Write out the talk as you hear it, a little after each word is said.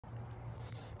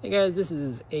Hey guys, this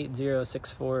is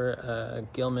 8064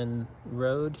 Gilman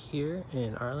Road here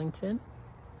in Arlington.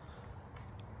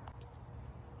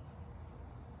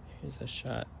 Here's a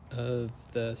shot of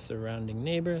the surrounding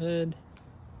neighborhood.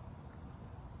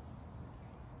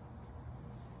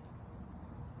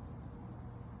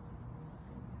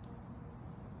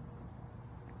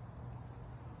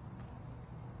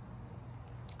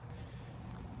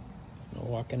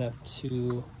 Walking up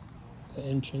to the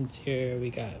entrance here, we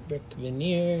got brick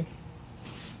veneer,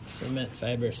 cement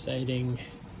fiber siding.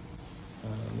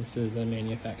 This is a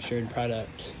manufactured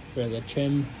product for the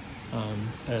trim,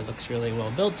 but it looks really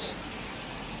well built.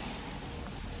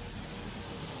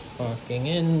 Walking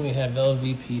in, we have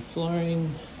LVP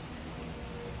flooring.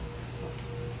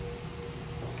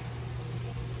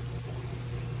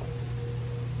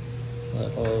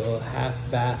 Little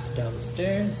half bath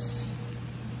downstairs.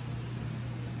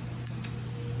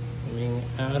 Coming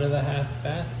out of the half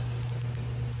bath,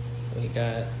 we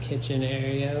got kitchen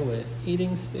area with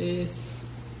eating space,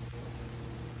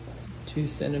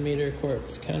 2-centimeter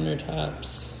quartz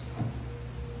countertops,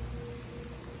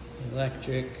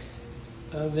 electric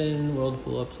oven,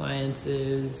 Whirlpool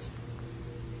appliances,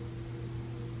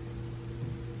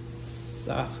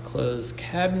 soft close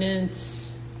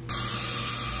cabinets,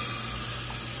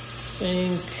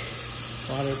 sink,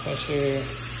 water pressure,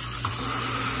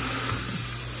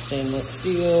 stainless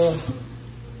steel,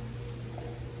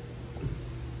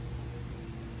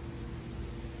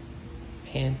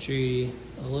 pantry,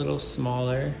 a little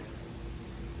smaller,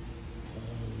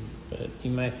 but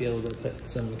you might be able to put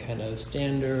some kind of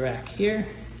stand or rack here.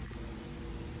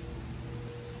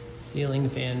 Ceiling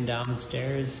fan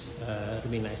downstairs,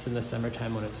 it'll be nice in the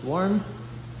summertime when it's warm.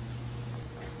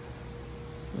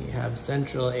 We have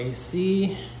central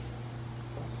AC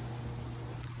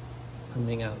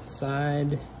coming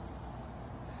outside.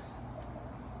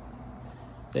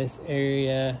 This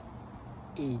area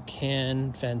you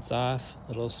can fence off,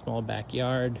 little small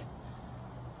backyard.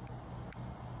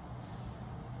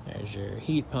 There's your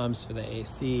heat pumps for the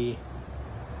AC.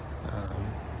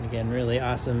 Again, really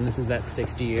awesome. This is that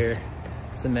 60-year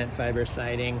cement fiber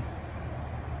siding.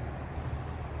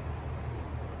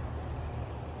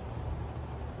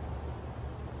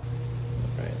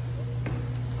 All right,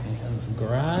 we have a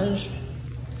garage.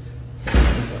 So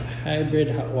this is a hybrid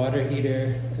hot water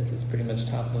heater. This is pretty much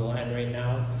top of the line right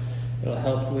now. It'll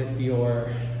help with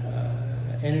your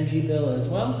energy bill as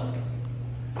well.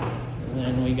 And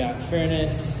then we got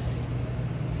furnace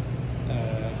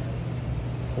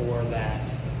for that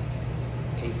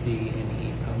AC and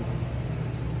heat pump.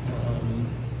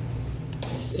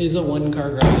 This is a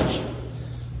one-car garage,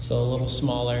 so a little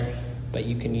smaller, but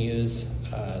you can use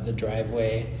the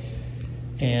driveway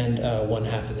and one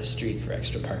half of the street for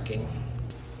extra parking.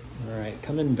 All right,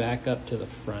 coming back up to the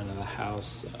front of the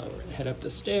house, we're gonna head up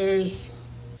the stairs.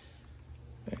 All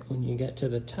right, when you get to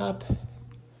the top,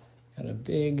 got a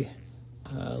big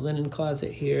linen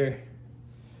closet here,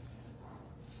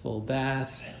 full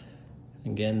bath.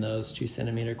 Again, those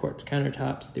 2-centimeter quartz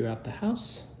countertops throughout the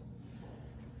house.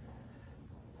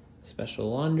 Special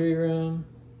laundry room,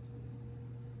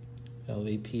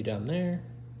 LVP down there.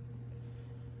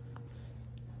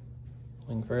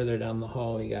 Going further down the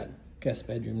hall, we got guest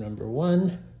bedroom number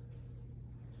 1.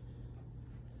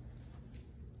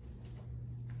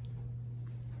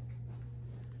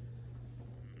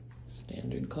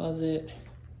 Standard closet.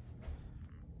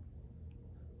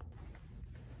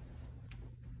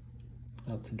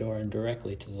 Out the door and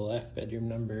directly to the left, bedroom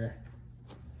number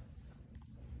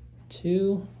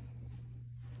 2.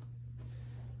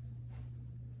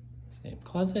 Same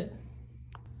closet.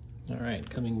 All right,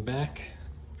 coming back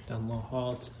down the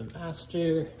hall to the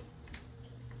master.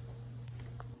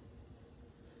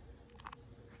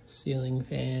 Ceiling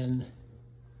fan,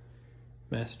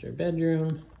 master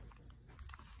bedroom,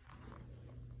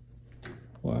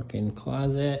 walk-in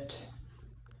closet,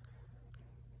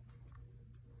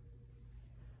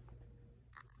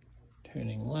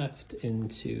 turning left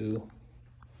into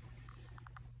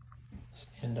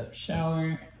stand-up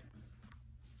shower,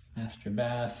 master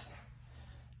bath,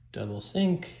 double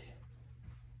sink.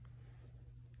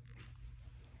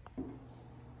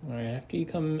 All right, after you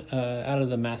come out of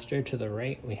the master to the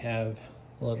right, we have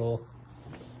a little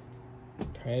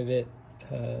private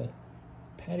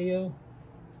patio.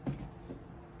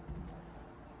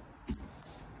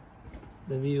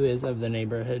 The view is of the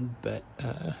neighborhood, but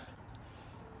you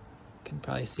can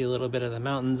probably see a little bit of the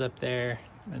mountains up there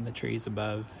and the trees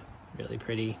above. Really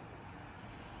pretty.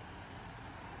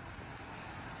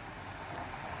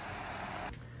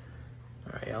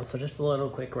 All right, also just a little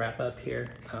quick wrap up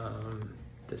here.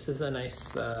 This is a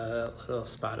nice little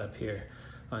spot up here.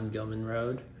 on Gilman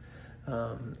Road.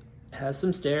 It has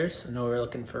some stairs. I know we're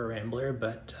looking for a Rambler,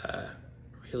 but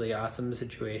really awesome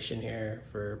situation here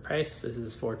for price. This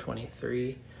is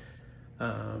 $423.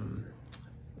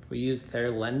 If we use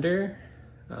their lender,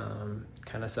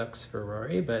 kind of sucks for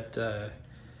Rory, but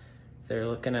they're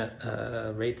looking at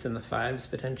rates in the 5s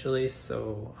potentially.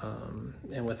 So,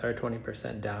 and with our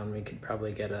 20% down, we could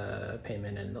probably get a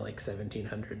payment in the like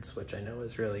 1700s, which I know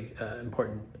is really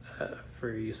important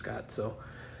for you, Scott. So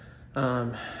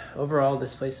overall,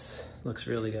 this place looks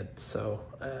really good. So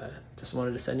just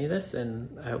wanted to send you this,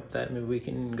 and I hope that maybe we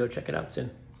can go check it out soon.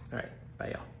 All right, bye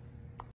y'all.